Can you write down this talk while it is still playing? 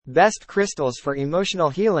Best crystals for emotional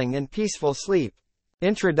healing and peaceful sleep.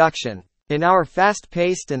 Introduction. In our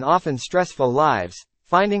fast-paced and often stressful lives,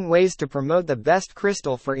 finding ways to promote the best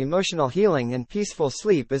crystal for emotional healing and peaceful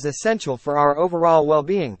sleep is essential for our overall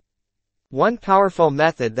well-being. One powerful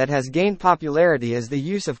method that has gained popularity is the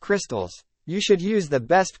use of crystals. You should use the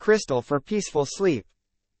best crystal for peaceful sleep.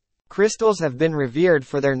 Crystals have been revered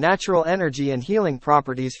for their natural energy and healing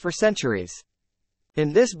properties for centuries.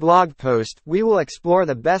 In this blog post, we will explore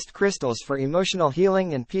the best crystals for emotional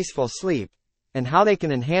healing and peaceful sleep, and how they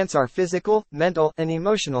can enhance our physical, mental, and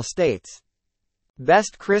emotional states.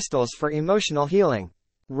 Best crystals for emotional healing.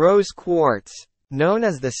 Rose quartz. Known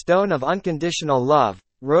as the stone of unconditional love,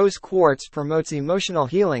 rose quartz promotes emotional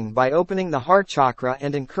healing by opening the heart chakra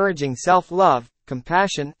and encouraging self-love,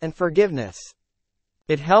 compassion, and forgiveness.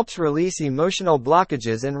 It helps release emotional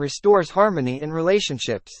blockages and restores harmony in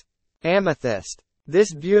relationships. Amethyst.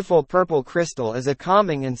 This beautiful purple crystal is a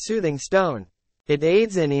calming and soothing stone. It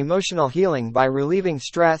aids in emotional healing by relieving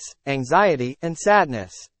stress, anxiety, and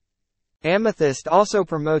sadness. Amethyst also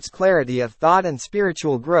promotes clarity of thought and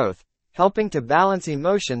spiritual growth, helping to balance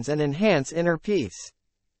emotions and enhance inner peace.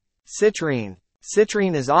 Citrine.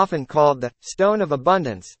 Citrine is often called the stone of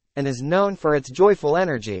abundance, and is known for its joyful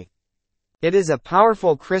energy. It is a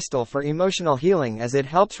powerful crystal for emotional healing as it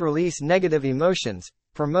helps release negative emotions,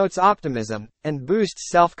 promotes optimism, and boosts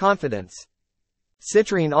self-confidence.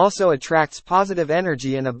 Citrine also attracts positive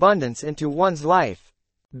energy and abundance into one's life.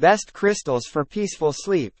 Best crystals for peaceful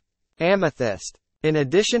sleep. Amethyst. In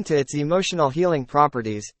addition to its emotional healing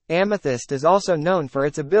properties, amethyst is also known for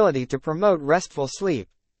its ability to promote restful sleep.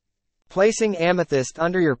 Placing amethyst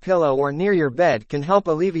under your pillow or near your bed can help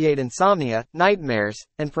alleviate insomnia, nightmares,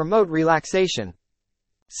 and promote relaxation.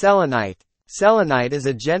 Selenite. Selenite is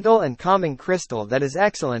a gentle and calming crystal that is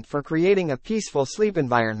excellent for creating a peaceful sleep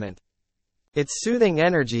environment. Its soothing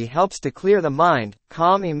energy helps to clear the mind,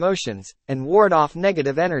 calm emotions, and ward off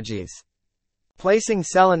negative energies. Placing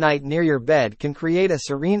selenite near your bed can create a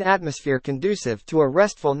serene atmosphere conducive to a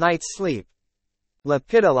restful night's sleep.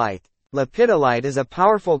 Lepidolite. Lepidolite is a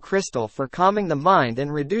powerful crystal for calming the mind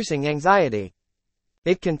and reducing anxiety.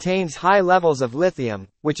 It contains high levels of lithium,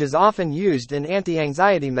 which is often used in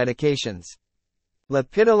anti-anxiety medications.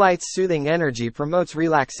 Lepidolite's soothing energy promotes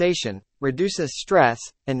relaxation, reduces stress,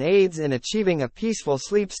 and aids in achieving a peaceful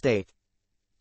sleep state.